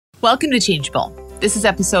Welcome to Changeable. This is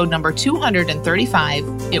episode number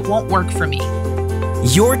 235, It Won't Work For Me.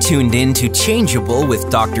 You're tuned in to Changeable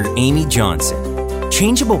with Dr. Amy Johnson.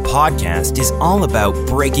 Changeable podcast is all about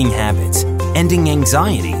breaking habits, ending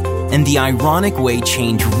anxiety, and the ironic way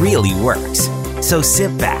change really works. So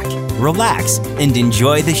sit back, relax, and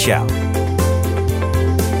enjoy the show.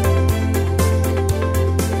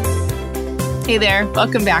 Hey there,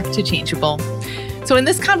 welcome back to Changeable. So in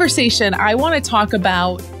this conversation, I want to talk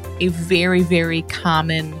about a very, very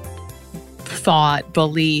common thought,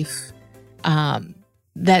 belief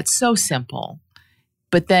that's so simple,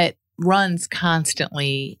 but that runs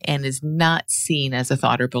constantly and is not seen as a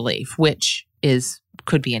thought or belief, which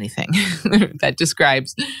could be anything.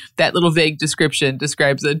 That little vague description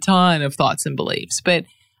describes a ton of thoughts and beliefs. But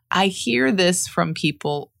I hear this from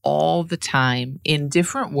people all the time in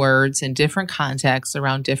different words, in different contexts,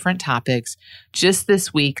 around different topics. Just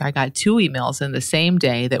this week, I got 2 emails in the same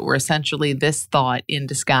day that were essentially this thought in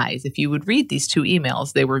disguise. If you would read these 2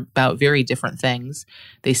 emails, they were about very different things.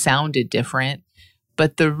 They sounded different,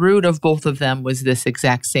 but the root of both of them was this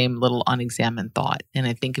exact same little unexamined thought. And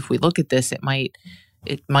I think if we look at this, it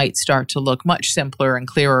might start to look much simpler and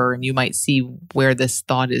clearer, and you might see where this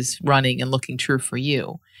thought is running and looking true for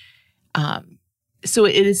you. So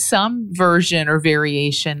it is some version or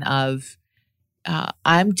variation of,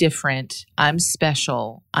 I'm different, I'm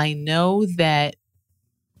special. I know that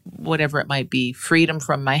whatever it might be, freedom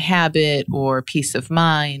from my habit or peace of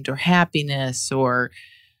mind or happiness or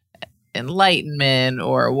enlightenment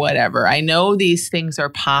or whatever. I know these things are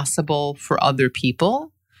possible for other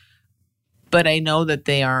people, but I know that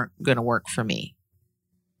they aren't going to work for me.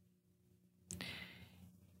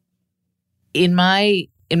 In my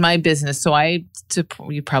business,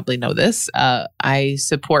 you probably know this, I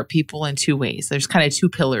support people in 2 ways. There's kind of 2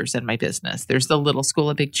 pillars in my business. There's the Little School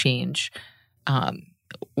of Big Change,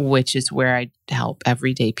 which is where I help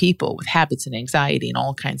everyday people with habits and anxiety and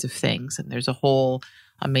all kinds of things. And there's a whole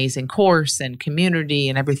amazing course and community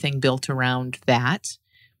and everything built around that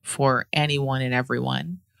for anyone and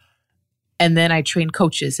everyone. And then I train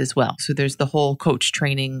coaches as well. So there's the whole coach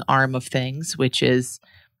training arm of things, which is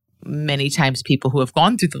many times people who have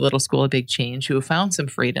gone through the Little School of Big Change, who have found some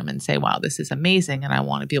freedom and say, wow, this is amazing, and I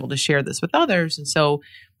want to be able to share this with others. And so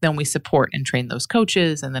then we support and train those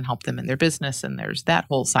coaches and then help them in their business. And there's that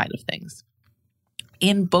whole side of things.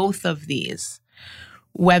 In both of these,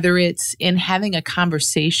 whether it's in having a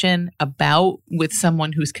conversation with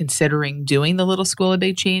someone who's considering doing the Little School of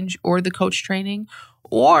Big Change or the coach training,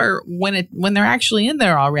 or when they're actually in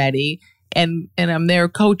there already, and I'm there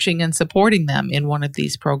coaching and supporting them in one of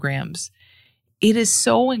these programs, it is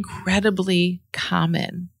so incredibly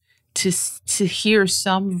common to hear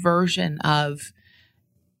some version of,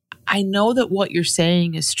 I know that what you're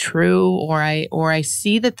saying is true, or I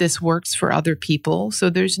see that this works for other people. So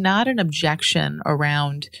there's not an objection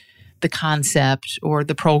around the concept or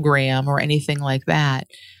the program or anything like that.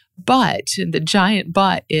 But the giant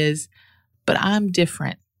but is, but I'm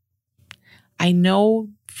different. I know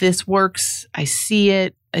this works. I see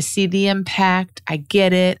it. I see the impact. I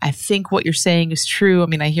get it. I think what you're saying is true. I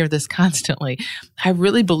mean, I hear this constantly. I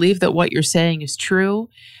really believe that what you're saying is true.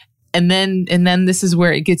 And then this is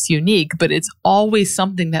where it gets unique, but it's always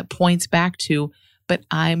something that points back to, but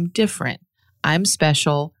I'm different. I'm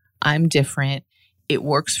special. I'm different. It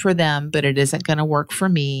works for them, but it isn't going to work for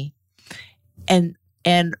me.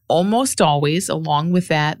 And almost always, along with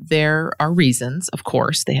that, there are reasons. Of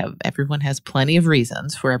course, everyone has plenty of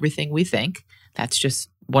reasons for everything we think. That's just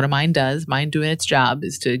what a mind does. Mind doing its job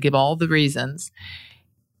is to give all the reasons.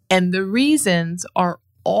 And the reasons are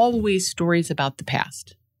always stories about the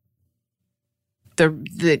past.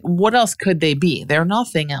 What else could they be? They're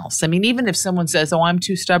nothing else. I mean, even if someone says, oh, I'm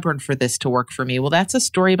too stubborn for this to work for me, well, that's a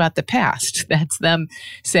story about the past. That's them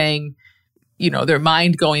saying, their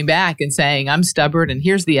mind going back and saying, I'm stubborn, and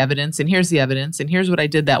here's the evidence, and here's the evidence, and here's what I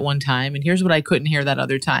did that one time, and here's what I couldn't hear that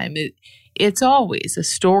other time. It's always a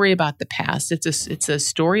story about the past. It's a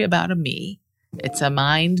story about a me. It's a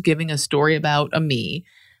mind giving a story about a me,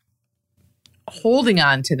 holding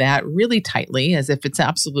on to that really tightly as if it's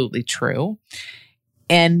absolutely true.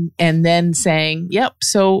 And then saying, yep,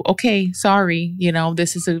 so, okay, sorry,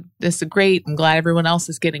 this is a great, I'm glad everyone else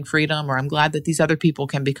is getting freedom, or I'm glad that these other people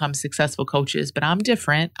can become successful coaches, but I'm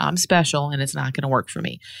different, I'm special, and it's not going to work for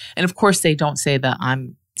me. And of course, they don't say the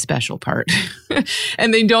I'm special part.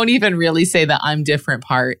 And they don't even really say the I'm different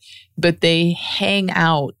part, but they hang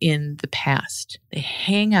out in the past. They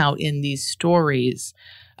hang out in these stories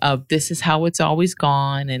of this is how it's always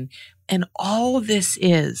gone. And all this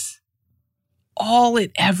is, all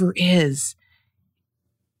it ever is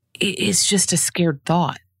just a scared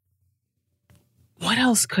thought. What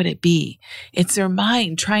else could it be? It's their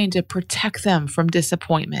mind trying to protect them from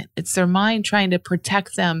disappointment. It's their mind trying to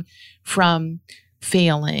protect them from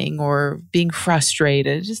failing or being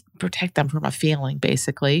frustrated, just protect them from a feeling,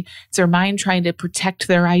 basically. It's their mind trying to protect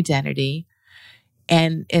their identity.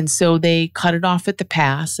 And so they cut it off at the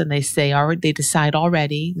pass and they say, they decide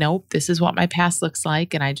already, nope, this is what my past looks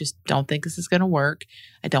like. And I just don't think this is going to work.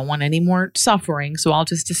 I don't want any more suffering. So I'll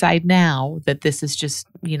just decide now that this is just,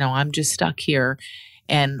 I'm just stuck here.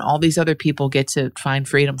 And all these other people get to find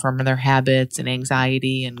freedom from their habits and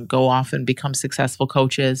anxiety and go off and become successful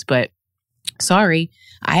coaches. But sorry,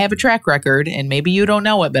 I have a track record and maybe you don't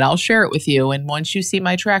know it, but I'll share it with you. And once you see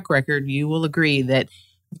my track record, you will agree that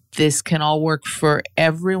this can all work for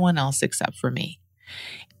everyone else except for me.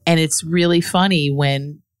 And it's really funny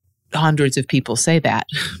when hundreds of people say that.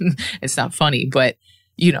 It's not funny, but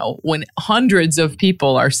when hundreds of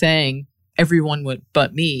people are saying everyone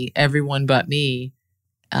but me,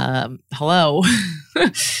 hello,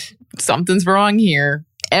 something's wrong here.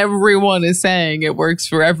 Everyone is saying it works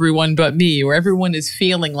for everyone but me, or everyone is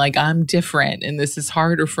feeling like I'm different and this is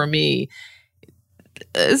harder for me.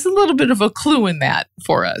 There's a little bit of a clue in that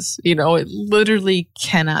for us. It literally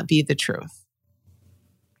cannot be the truth.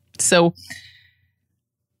 So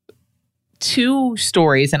 2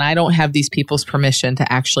 stories, and I don't have these people's permission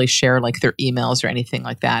to actually share like their emails or anything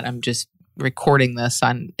like that. I'm just recording this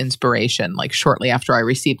on inspiration, like shortly after I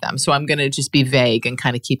received them. So I'm going to just be vague and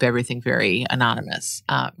kind of keep everything very anonymous.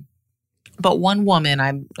 But one woman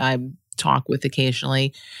I talk with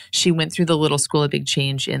occasionally, she went through the Little School of Big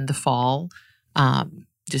Change in the fall,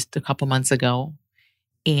 just a couple months ago,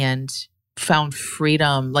 and found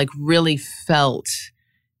freedom, like really felt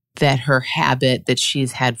that her habit that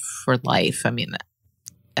she's had for life,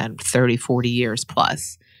 at 30, 40 years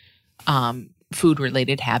plus,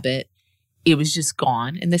 food-related habit, it was just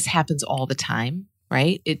gone. And this happens all the time,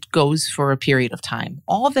 right? It goes for a period of time.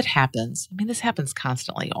 All that happens, this happens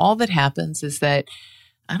constantly. All that happens is that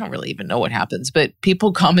I don't really even know what happens, but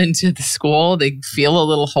people come into the school, they feel a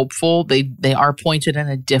little hopeful. They are pointed in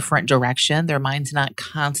a different direction. Their mind's not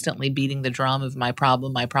constantly beating the drum of my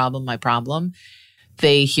problem, my problem, my problem.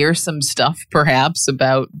 They hear some stuff perhaps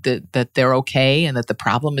about that they're okay and that the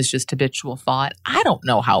problem is just habitual thought. I don't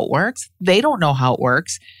know how it works. They don't know how it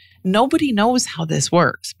works. Nobody knows how this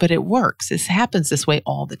works, but it works. This happens this way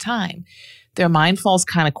all the time. Their mind falls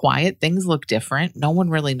kind of quiet. Things look different. No one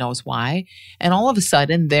really knows why. And all of a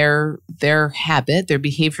sudden, their habit, their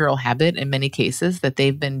behavioral habit in many cases that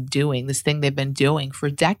they've been doing, this thing they've been doing for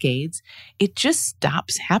decades, it just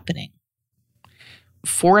stops happening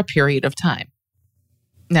for a period of time.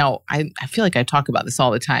 Now, I feel like I talk about this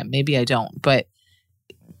all the time. Maybe I don't, but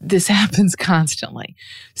this happens constantly.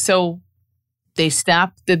 So they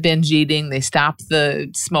stop the binge eating, they stop the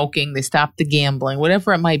smoking, they stop the gambling,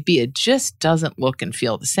 whatever it might be. It just doesn't look and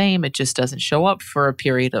feel the same. It just doesn't show up for a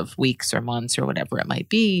period of weeks or months or whatever it might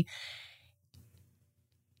be.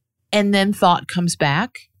 And then thought comes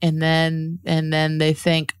back, and then they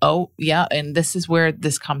think, oh, yeah, and this is where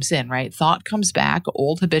this comes in, right? Thought comes back,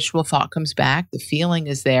 old habitual thought comes back, the feeling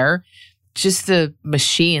is there. Just the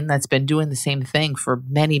machine that's been doing the same thing for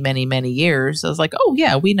many, many, many years. I was like, oh,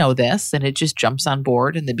 yeah, we know this. And it just jumps on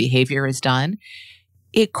board and the behavior is done.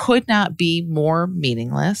 It could not be more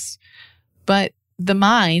meaningless. But the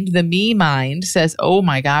mind, the me mind says, oh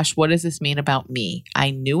my gosh, what does this mean about me?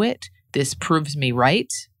 I knew it. This proves me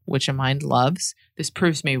right, which a mind loves. This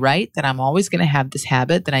proves me right that I'm always going to have this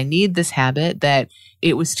habit, that I need this habit, that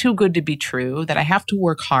it was too good to be true, that I have to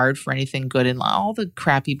work hard for anything good in life. All the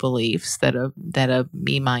crappy beliefs that a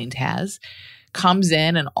me mind has comes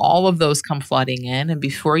in, and all of those come flooding in. And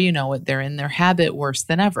before you know it, they're in their habit worse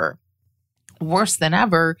than ever. Worse than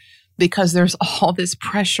ever because there's all this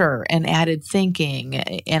pressure and added thinking.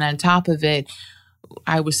 And on top of it,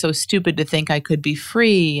 I was so stupid to think I could be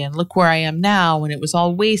free, and look where I am now, and it was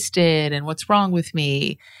all wasted, and what's wrong with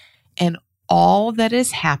me? And all that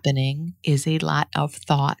is happening is a lot of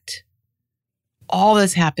thought. All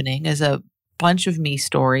that's happening is a bunch of me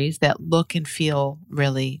stories that look and feel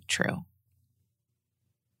really true.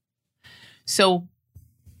 So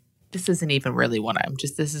this isn't even really what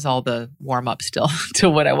this is all the warm up still to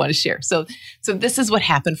what I want to share. So this is what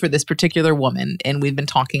happened for this particular woman. And we've been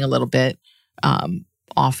talking a little bit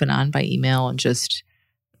off and on by email, and just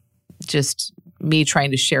me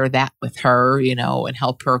trying to share that with her, and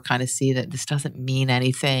help her kind of see that this doesn't mean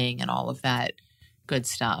anything and all of that good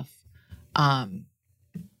stuff. And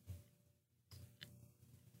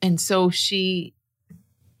so she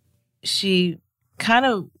kind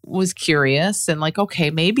of was curious and like,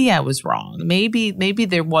 okay, maybe I was wrong. Maybe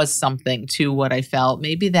there was something to what I felt.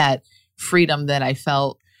 Maybe that freedom that I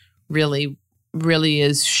felt really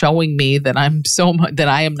is showing me that I'm so much, that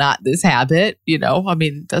I am not this habit, you know? I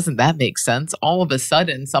mean, doesn't that make sense? All of a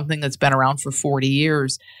sudden, something that's been around for 40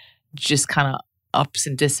 years just kind of ups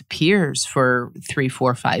and disappears for 3,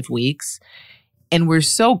 4, 5 weeks. And we're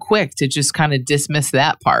so quick to just kind of dismiss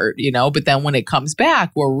that part, you know? But then when it comes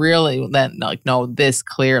back, we're really then like, no, this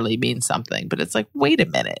clearly means something. But it's like, wait a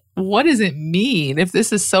minute, what does it mean? If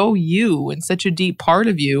this is so you and such a deep part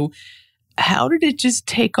of you, how did it just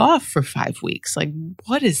take off for 5 weeks? Like,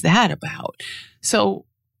 what is that about? So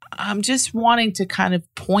I'm just wanting to kind of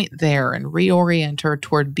point there and reorient her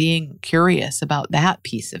toward being curious about that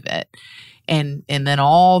piece of it. And then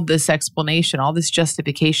all this explanation, all this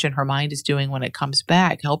justification her mind is doing when it comes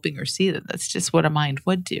back, helping her see that that's just what a mind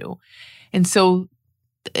would do. And so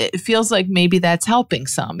it feels like maybe that's helping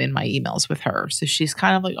some in my emails with her. So she's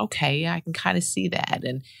kind of like, okay, yeah, I can kind of see that.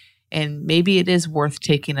 And maybe it is worth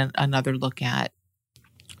taking another look at.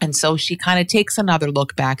 And so she kind of takes another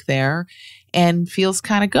look back there and feels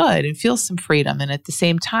kind of good and feels some freedom. And at the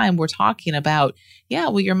same time, we're talking about, yeah,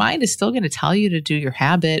 well, your mind is still going to tell you to do your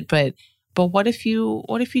habit, but what if you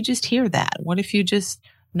just hear that? What if you just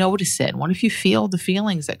notice it? What if you feel the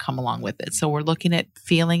feelings that come along with it? So we're looking at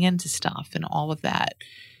feeling into stuff and all of that.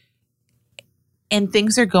 And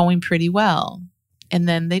things are going pretty well. And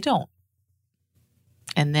then they don't.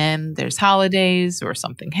 And then there's holidays or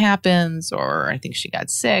something happens, or I think she got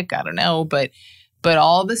sick. I don't know. But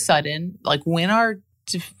all of a sudden, like when I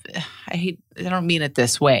don't mean it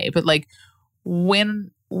this way, but like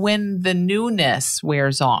when the newness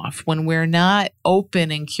wears off, when we're not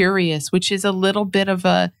open and curious, which is a little bit of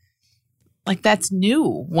like that's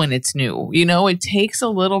new when it's new, you know, it takes a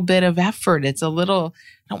little bit of effort. It's a little,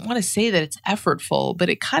 I don't want to say that it's effortful, but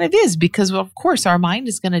it kind of is because of course our mind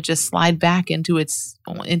is going to just slide back into its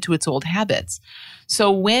old habits.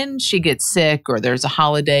 So when she gets sick or there's a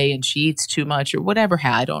holiday and she eats too much or whatever,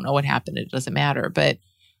 I don't know what happened. It doesn't matter, but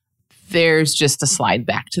there's just a slide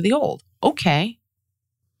back to the old. Okay.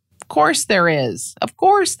 Of course there is.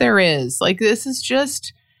 Like this is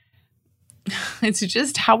just, it's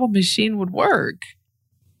just how a machine would work.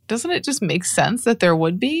 Doesn't it just make sense that there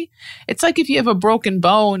would be? It's like if you have a broken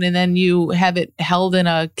bone and then you have it held in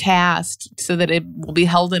a cast so that it will be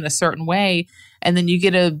held in a certain way, and then you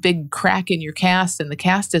get a big crack in your cast and the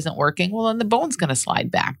cast isn't working, well, then the bone's going to slide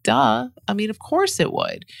back. Duh. I mean, of course it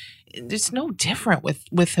would. It's no different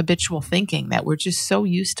with habitual thinking that we're just so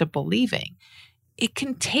used to believing. It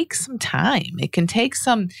can take some time. It can take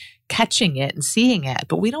some catching it and seeing it,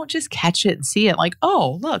 but we don't just catch it and see it like,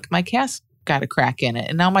 oh, look, my cast got a crack in it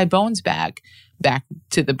and now my bone's back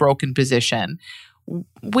to the broken position.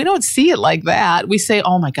 We don't see it like that. We say,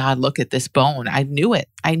 oh my God, look at this bone. I knew it.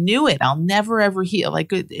 I'll never ever heal.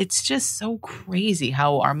 Like it's just so crazy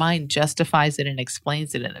how our mind justifies it and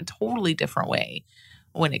explains it in a totally different way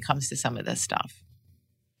when it comes to some of this stuff.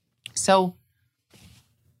 So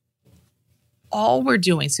all we're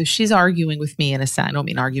doing, so she's arguing with me in a sense, I don't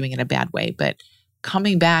mean arguing in a bad way, but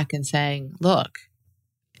coming back and saying, look,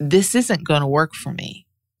 this isn't going to work for me.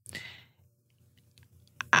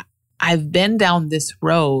 I've been down this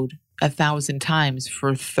road 1,000 times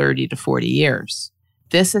for 30 to 40 years.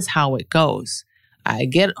 This is how it goes. I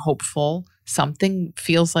get hopeful. Something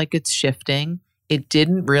feels like it's shifting. It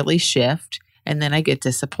didn't really shift. And then I get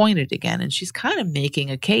disappointed again. And she's kind of making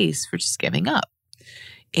a case for just giving up.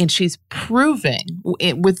 And she's proving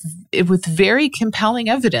it with very compelling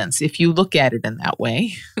evidence, if you look at it in that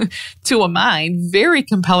way, to a mind, very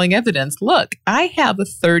compelling evidence. Look, I have a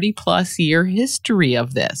 30+ year history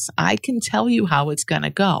of this. I can tell you how it's going to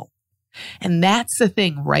go. And that's the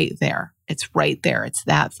thing right there. It's right there. It's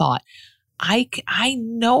that thought. I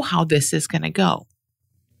know how this is going to go.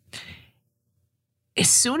 As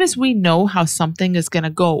soon as we know how something is going to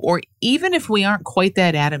go, or even if we aren't quite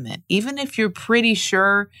that adamant, even if you're pretty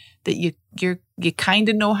sure that you kind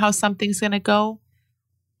of know how something's going to go,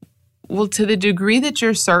 well, to the degree that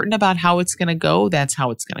you're certain about how it's going to go, that's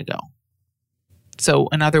how it's going to go. So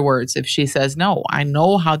in other words, if she says, no, I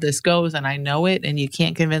know how this goes and I know it and you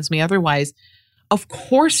can't convince me otherwise, of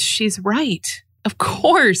course she's right. Of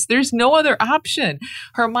course, there's no other option.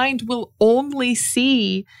 Her mind will only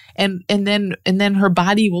see and then her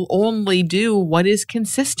body will only do what is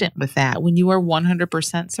consistent with that when you are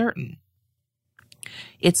 100% certain.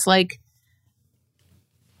 It's like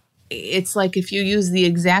if you use the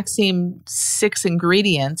exact same 6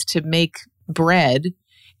 ingredients to make bread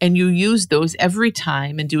and you use those every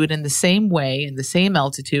time and do it in the same way, in the same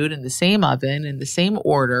altitude, in the same oven, in the same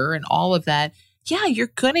order and all of that, yeah, you're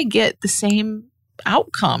going to get the same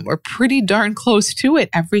outcome or pretty darn close to it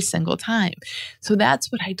every single time. So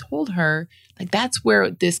that's what I told her. Like, that's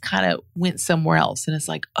where this kind of went somewhere else. And it's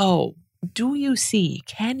like, oh,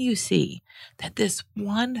 can you see that this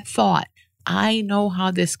one thought, I know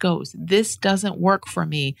how this goes, this doesn't work for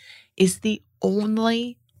me, is the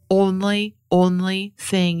only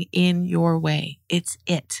thing in your way. It's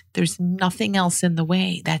it. There's nothing else in the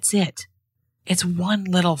way. That's it. It's one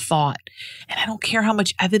little thought. And I don't care how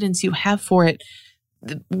much evidence you have for it.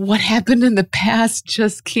 What happened in the past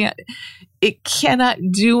just cannot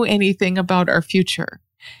do anything about our future,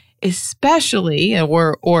 especially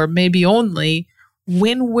or maybe only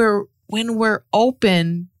when we're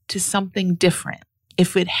open to something different.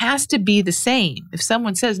 If it has to be the same, if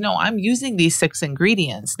someone says, no, I'm using these 6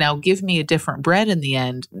 ingredients, now give me a different bread in the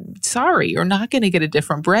end, sorry, you're not going to get a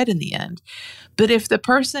different bread in the end. But if the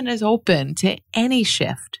person is open to any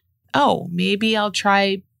shift, oh, maybe I'll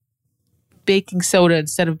try baking soda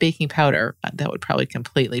instead of baking powder. That would probably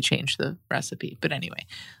completely change the recipe. But anyway,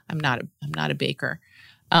 I'm not a baker.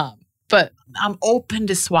 But I'm open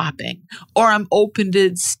to swapping, or I'm open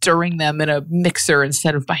to stirring them in a mixer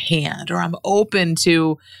instead of by hand, or I'm open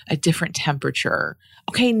to a different temperature.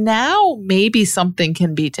 Okay, now maybe something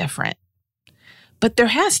can be different, but there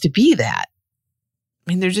has to be that.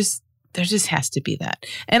 I mean, there just has to be that.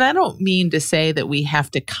 And I don't mean to say that we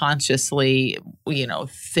have to consciously,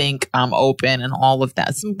 think I'm open and all of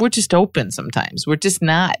that. We're just open sometimes. We're just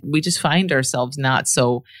not. We just find ourselves not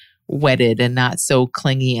so wedded and not so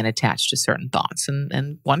clingy and attached to certain thoughts,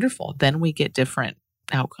 and wonderful. Then we get different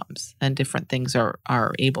outcomes and different things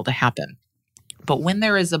are able to happen. But when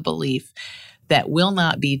there is a belief that will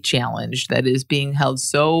not be challenged, that is being held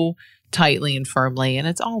so tightly and firmly, and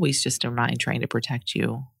it's always just your mind trying to protect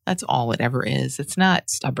you. That's all it ever is. It's not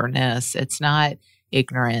stubbornness. It's not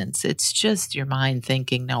ignorance. It's just your mind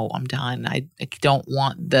thinking, no, I'm done. I don't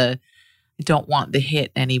want the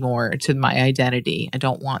hit anymore to my identity. I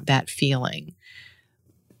don't want that feeling.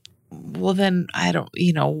 Well, then I don't,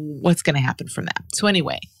 what's going to happen from that? So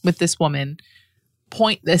anyway, with this woman,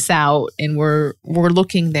 point this out, and we're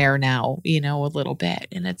looking there now, a little bit.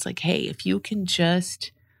 And it's like, hey, if you can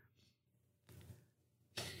just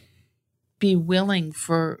be willing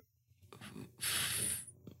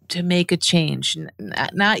to make a change,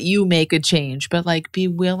 not you make a change, but like be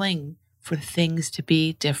willing for things to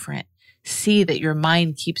be different. See that your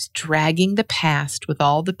mind keeps dragging the past with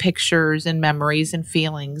all the pictures and memories and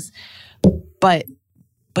feelings. But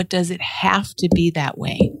does it have to be that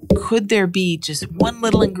way? Could there be just one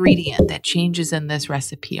little ingredient that changes in this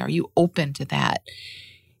recipe? Are you open to that?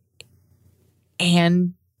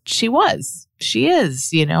 And she is,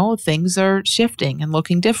 things are shifting and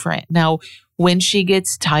looking different. Now, when she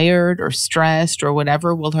gets tired or stressed or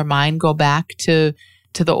whatever, will her mind go back to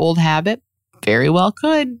the old habit? Very well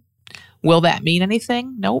could. Will that mean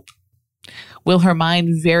anything? Nope. Will her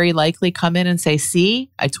mind very likely come in and say,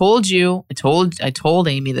 see, I told you, I told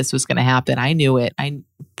Amy this was going to happen. I knew it.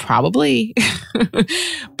 Probably.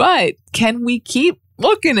 But can we keep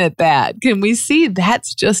looking at that? Can we see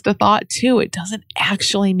that's just a thought too? It doesn't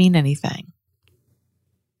actually mean anything.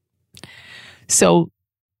 So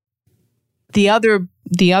the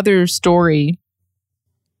other story,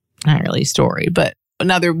 not really a story, but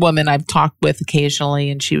another woman I've talked with occasionally,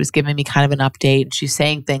 and she was giving me kind of an update. And she's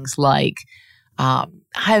saying things like,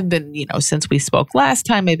 I've been, since we spoke last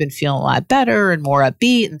time, I've been feeling a lot better and more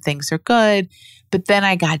upbeat and things are good. But then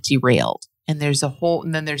I got derailed. And there's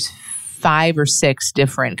 5 or 6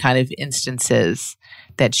 different kind of instances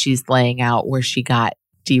that she's laying out where she got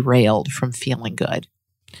derailed from feeling good.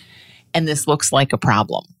 And this looks like a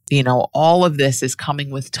problem. All of this is coming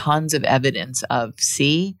with tons of evidence of,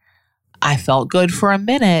 see, I felt good for a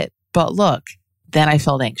minute, but look, then I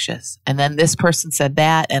felt anxious. And then this person said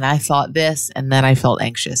that, and I thought this, and then I felt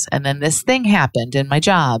anxious. And then this thing happened in my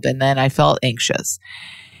job, and then I felt anxious.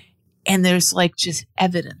 And there's like just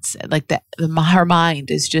evidence, like her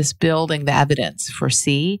mind is just building the evidence for,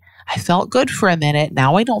 see, I felt good for a minute.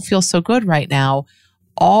 Now I don't feel so good right now.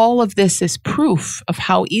 All of this is proof of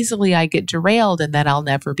how easily I get derailed and that I'll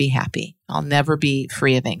never be happy. I'll never be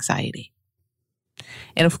free of anxiety.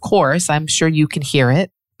 And of course, I'm sure you can hear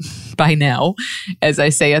it by now as I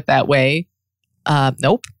say it that way.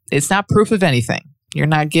 Nope, it's not proof of anything. You're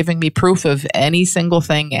not giving me proof of any single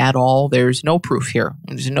thing at all. There's no proof here.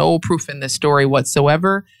 There's no proof in this story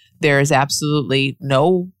whatsoever. There is absolutely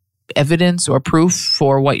no evidence or proof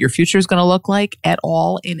for what your future is going to look like at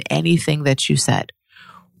all in anything that you said.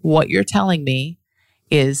 What you're telling me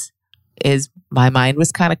is my mind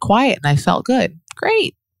was kind of quiet and I felt good.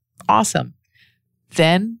 Great. Awesome.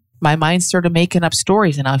 Then my mind started making up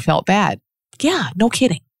stories and I felt bad. Yeah, no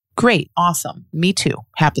kidding. Great. Awesome. Me too.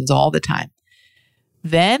 Happens all the time.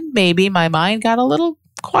 Then maybe my mind got a little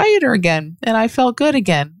quieter again and I felt good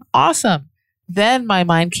again. Awesome. Then my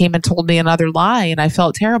mind came and told me another lie and I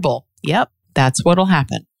felt terrible. Yep, that's what'll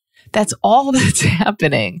happen. That's all that's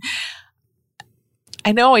happening.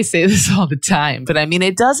 I know I say this all the time, but I mean,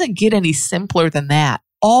 it doesn't get any simpler than that.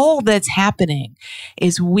 All that's happening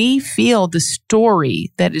is we feel the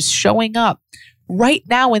story that is showing up right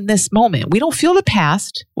now in this moment. We don't feel the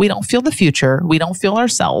past. We don't feel the future. We don't feel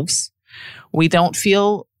ourselves. We don't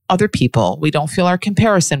feel other people. We don't feel our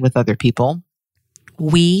comparison with other people.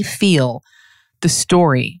 We feel the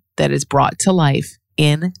story that is brought to life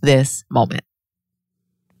in this moment.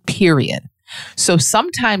 Period. So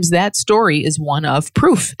sometimes that story is one of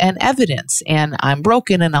proof and evidence, and I'm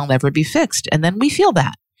broken and I'll never be fixed. And then we feel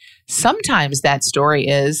that. Sometimes that story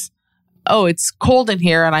is, oh, it's cold in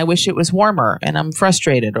here and I wish it was warmer and I'm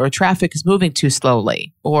frustrated, or traffic is moving too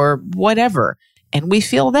slowly, or whatever. And we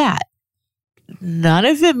feel that. None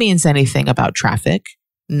of it means anything about traffic.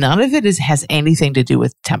 None of it has anything to do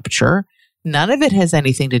with temperature. None of it has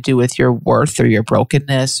anything to do with your worth or your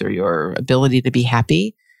brokenness or your ability to be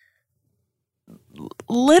happy.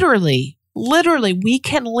 Literally, we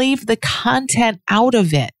can leave the content out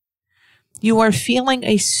of it. You are feeling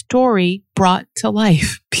a story brought to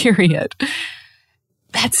life, period.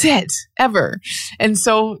 That's it, ever. And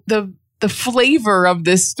so the flavor of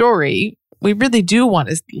this story, we really do want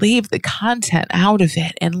to leave the content out of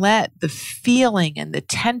it and let the feeling and the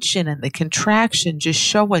tension and the contraction just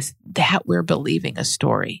show us that we're believing a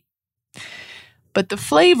story. But the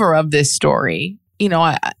flavor of this story,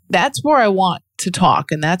 that's where I want to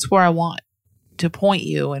talk, and that's where I want to point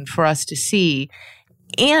you and for us to see.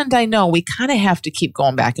 And I know we kind of have to keep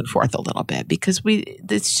going back and forth a little bit because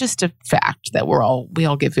it's just a fact that we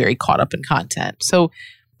all get very caught up in content. So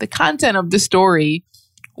the content of the story,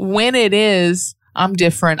 when it is, I'm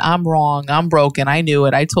different, I'm wrong, I'm broken, I knew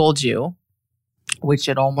it, I told you, which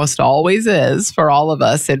it almost always is for all of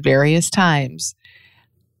us at various times,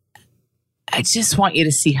 I just want you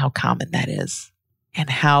to see how common that is and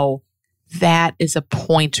how that is a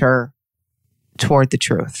pointer toward the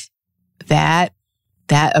truth. That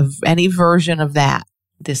of any version of that,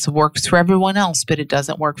 this works for everyone else, but it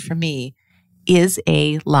doesn't work for me, is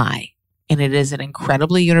a lie. And it is an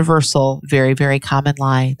incredibly universal, very, very common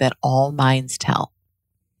lie that all minds tell.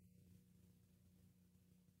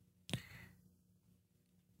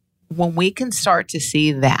 When we can start to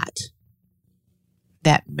see that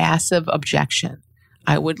massive objection,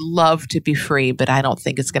 I would love to be free, but I don't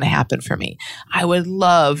think it's going to happen for me. I would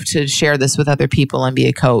love to share this with other people and be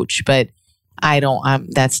a coach, but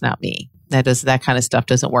that's not me. That kind of stuff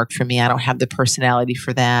doesn't work for me. I don't have the personality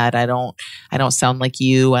for that. I don't sound like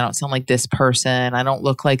you. I don't sound like this person. I don't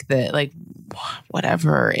look like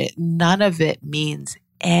whatever. None of it means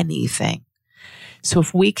anything. So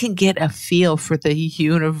if we can get a feel for the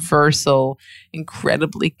universal,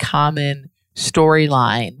 incredibly common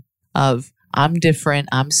storyline of I'm different,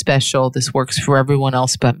 I'm special, this works for everyone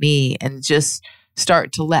else but me, and just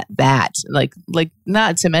start to let that, like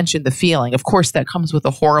not to mention the feeling. Of course, that comes with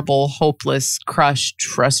a horrible, hopeless, crushed,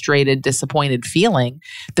 frustrated, disappointed feeling.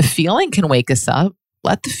 The feeling can wake us up.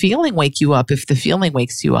 Let the feeling wake you up if the feeling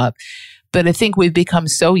wakes you up. But I think we've become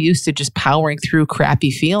so used to just powering through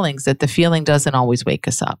crappy feelings that the feeling doesn't always wake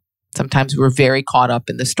us up. Sometimes we're very caught up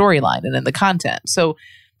in the storyline and in the content. So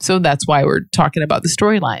that's why we're talking about the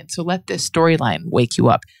storyline. So let this storyline wake you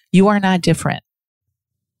up. You are not different.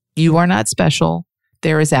 You are not special.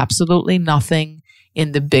 There is absolutely nothing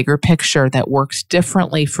in the bigger picture that works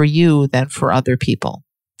differently for you than for other people.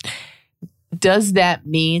 Does that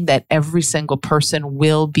mean that every single person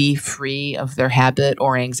will be free of their habit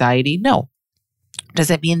or anxiety? No. Does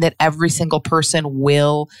it mean that every single person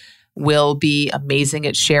will be amazing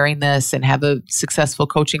at sharing this and have a successful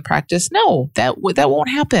coaching practice? No, that won't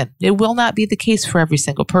happen. It will not be the case for every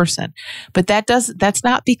single person. But that's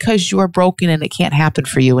not because you are broken and it can't happen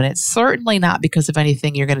for you. And it's certainly not because of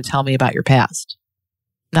anything you're going to tell me about your past.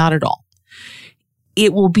 Not at all.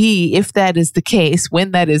 It will be, if that is the case,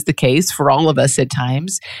 when that is the case for all of us at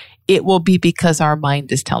times, it will be because our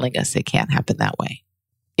mind is telling us it can't happen that way.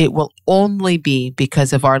 It will only be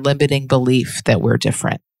because of our limiting belief that we're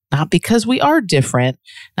different. Not because we are different,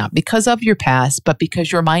 not because of your past, but because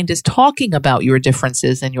your mind is talking about your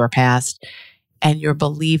differences in your past and you're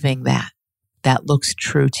believing that looks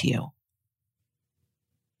true to you.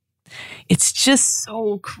 It's just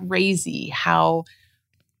so crazy how,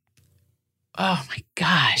 oh my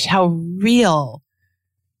gosh, how real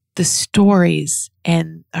the stories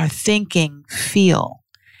and our thinking feel.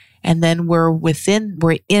 And then we're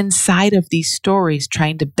inside of these stories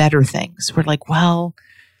trying to better things. We're like, well,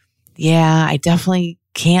 yeah, I definitely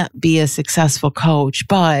can't be a successful coach,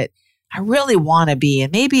 but I really want to be.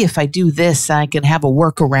 And maybe if I do this, I can have a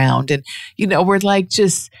workaround. And, we're like,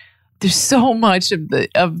 there's so much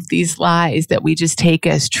of these lies that we just take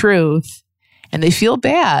as truth, and they feel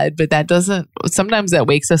bad, but sometimes that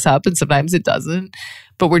wakes us up and sometimes it doesn't.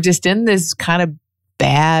 But we're just in this kind of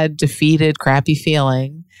bad, defeated, crappy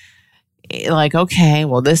feeling. Like, okay,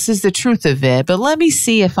 well, this is the truth of it, but let me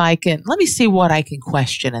see what I can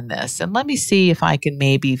question in this. And let me see if I can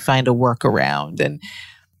maybe find a workaround. And,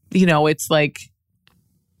 it's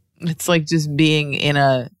like just being in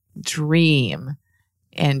a dream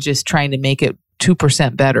and just trying to make it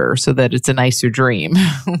 2% better so that it's a nicer dream.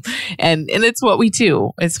 and it's what we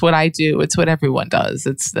do. It's what I do. It's what everyone does.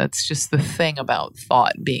 That's just the thing about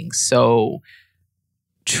thought being so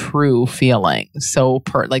true feeling,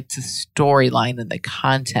 like the storyline and the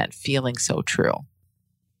content feeling so true.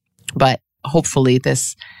 But hopefully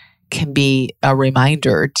this can be a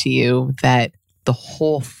reminder to you that the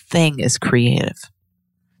whole thing is creative.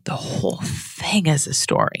 The whole thing is a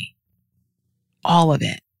story. All of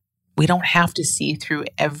it. We don't have to see through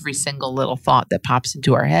every single little thought that pops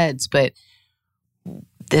into our heads, but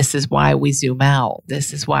this is why we zoom out.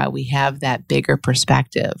 This is why we have that bigger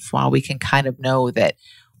perspective, why we can kind of know that,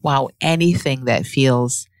 wow, anything that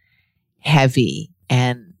feels heavy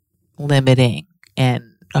and limiting and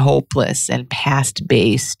hopeless and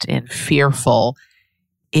past-based and fearful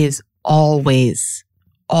is always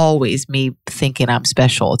me thinking I'm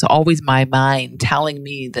special. It's always my mind telling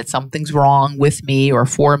me that something's wrong with me or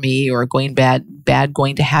for me or going bad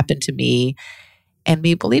going to happen to me, and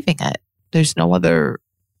me believing it. There's no other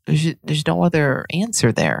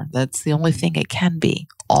answer there. That's the only thing it can be,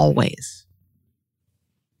 always.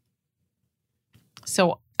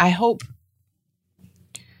 So I hope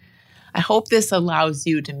this allows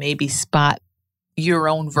you to maybe spot your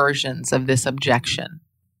own versions of this objection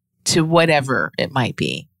to whatever it might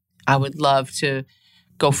be. I would love to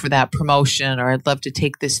go for that promotion, or I'd love to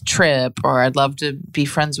take this trip, or I'd love to be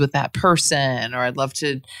friends with that person, or I'd love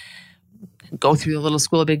to go through the Little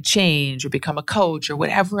School of Big Change or become a coach or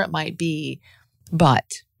whatever it might be. But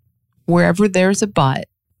wherever there's a but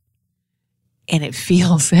and it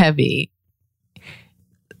feels heavy,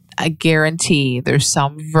 I guarantee there's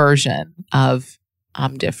some version of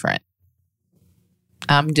I'm different.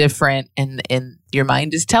 I'm different, and your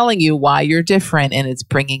mind is telling you why you're different, and it's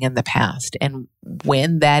bringing in the past. And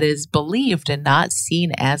when that is believed and not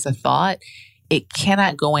seen as a thought, it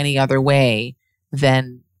cannot go any other way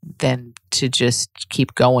than to just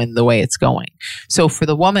keep going the way it's going. So for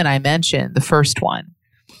the woman I mentioned, the first one,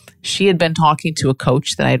 she had been talking to a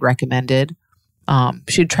coach that I had recommended.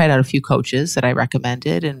 She had tried out a few coaches that I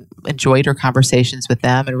recommended and enjoyed her conversations with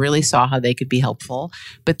them and really saw how they could be helpful.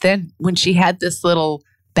 But then when she had this little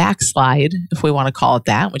backslide, if we want to call it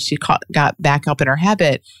that, when she got back up in her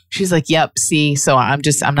habit, she's like, yep, see, so I'm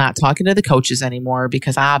not talking to the coaches anymore,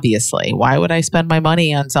 because obviously, why would I spend my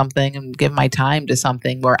money on something and give my time to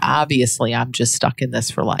something where obviously I'm just stuck in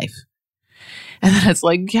this for life? And then it's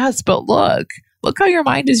like, yes, but look how your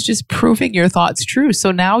mind is just proving your thoughts true. So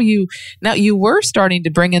now you were starting to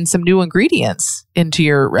bring in some new ingredients into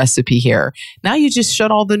your recipe here. Now you just shut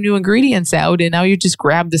all the new ingredients out, and now you just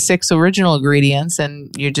grab the 6 original ingredients and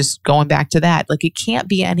you're just going back to that. Like, it can't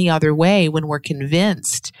be any other way when we're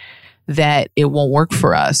convinced that it won't work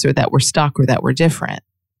for us, or that we're stuck, or that we're different.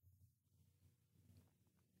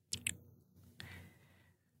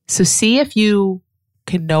 So see if you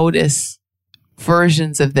can notice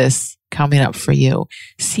versions of this coming up for you.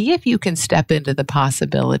 See if you can step into the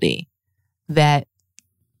possibility that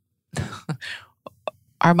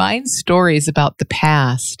our mind's stories about the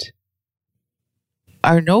past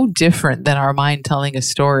are no different than our mind telling a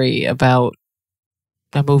story about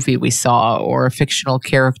a movie we saw or a fictional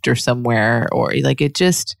character somewhere, or like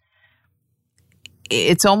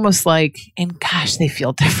it's almost like, and gosh, they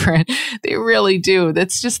feel different. They really do.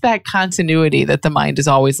 That's just that continuity that the mind is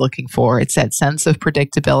always looking for. It's that sense of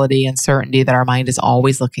predictability and certainty that our mind is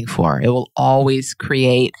always looking for. It will always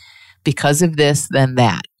create, because of this, then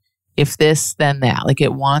that. If this, then that. Like,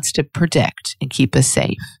 it wants to predict and keep us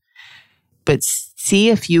safe. But see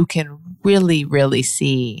if you can really, really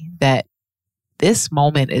see that this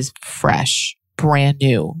moment is fresh, brand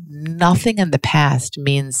new. Nothing in the past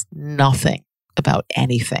means nothing about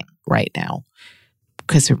anything right now,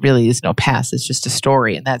 because there really is no past. It's just a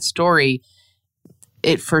story. And that story,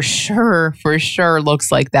 it for sure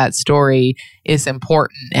looks like that story is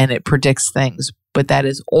important and it predicts things. But that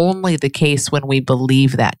is only the case when we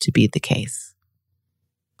believe that to be the case.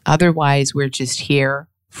 Otherwise, we're just here,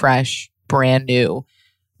 fresh, brand new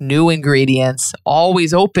ingredients,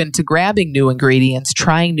 always open to grabbing new ingredients,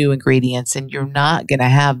 trying new ingredients, and you're not going to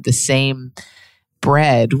have the same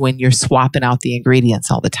bread when you're swapping out the ingredients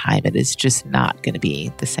all the time. It is just not going to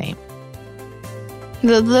be the same.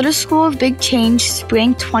 The Little School of Big Change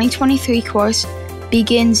Spring 2023 course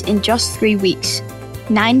begins in just 3 weeks.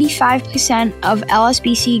 95% of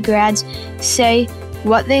LSBC grads say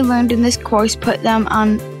what they learned in this course put them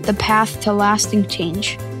on the path to lasting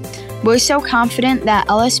change. We're so confident that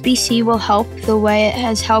LSBC will help the way it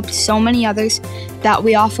has helped so many others that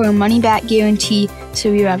we offer a money-back guarantee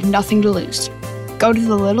so you have nothing to lose. Go to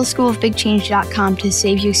thelittleschoolofbigchange.com to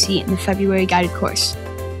save your seat in the February guided course.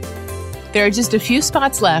 There are just a few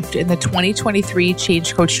spots left in the 2023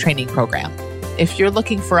 Change Coach Training Program. If you're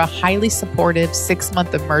looking for a highly supportive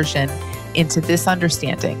 6-month immersion into this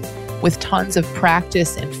understanding with tons of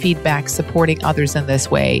practice and feedback supporting others in this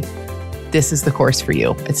way, this is the course for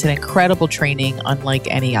you. It's an incredible training unlike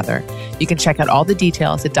any other. You can check out all the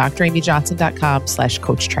details at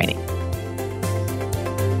dramyjohnson.com/coach training.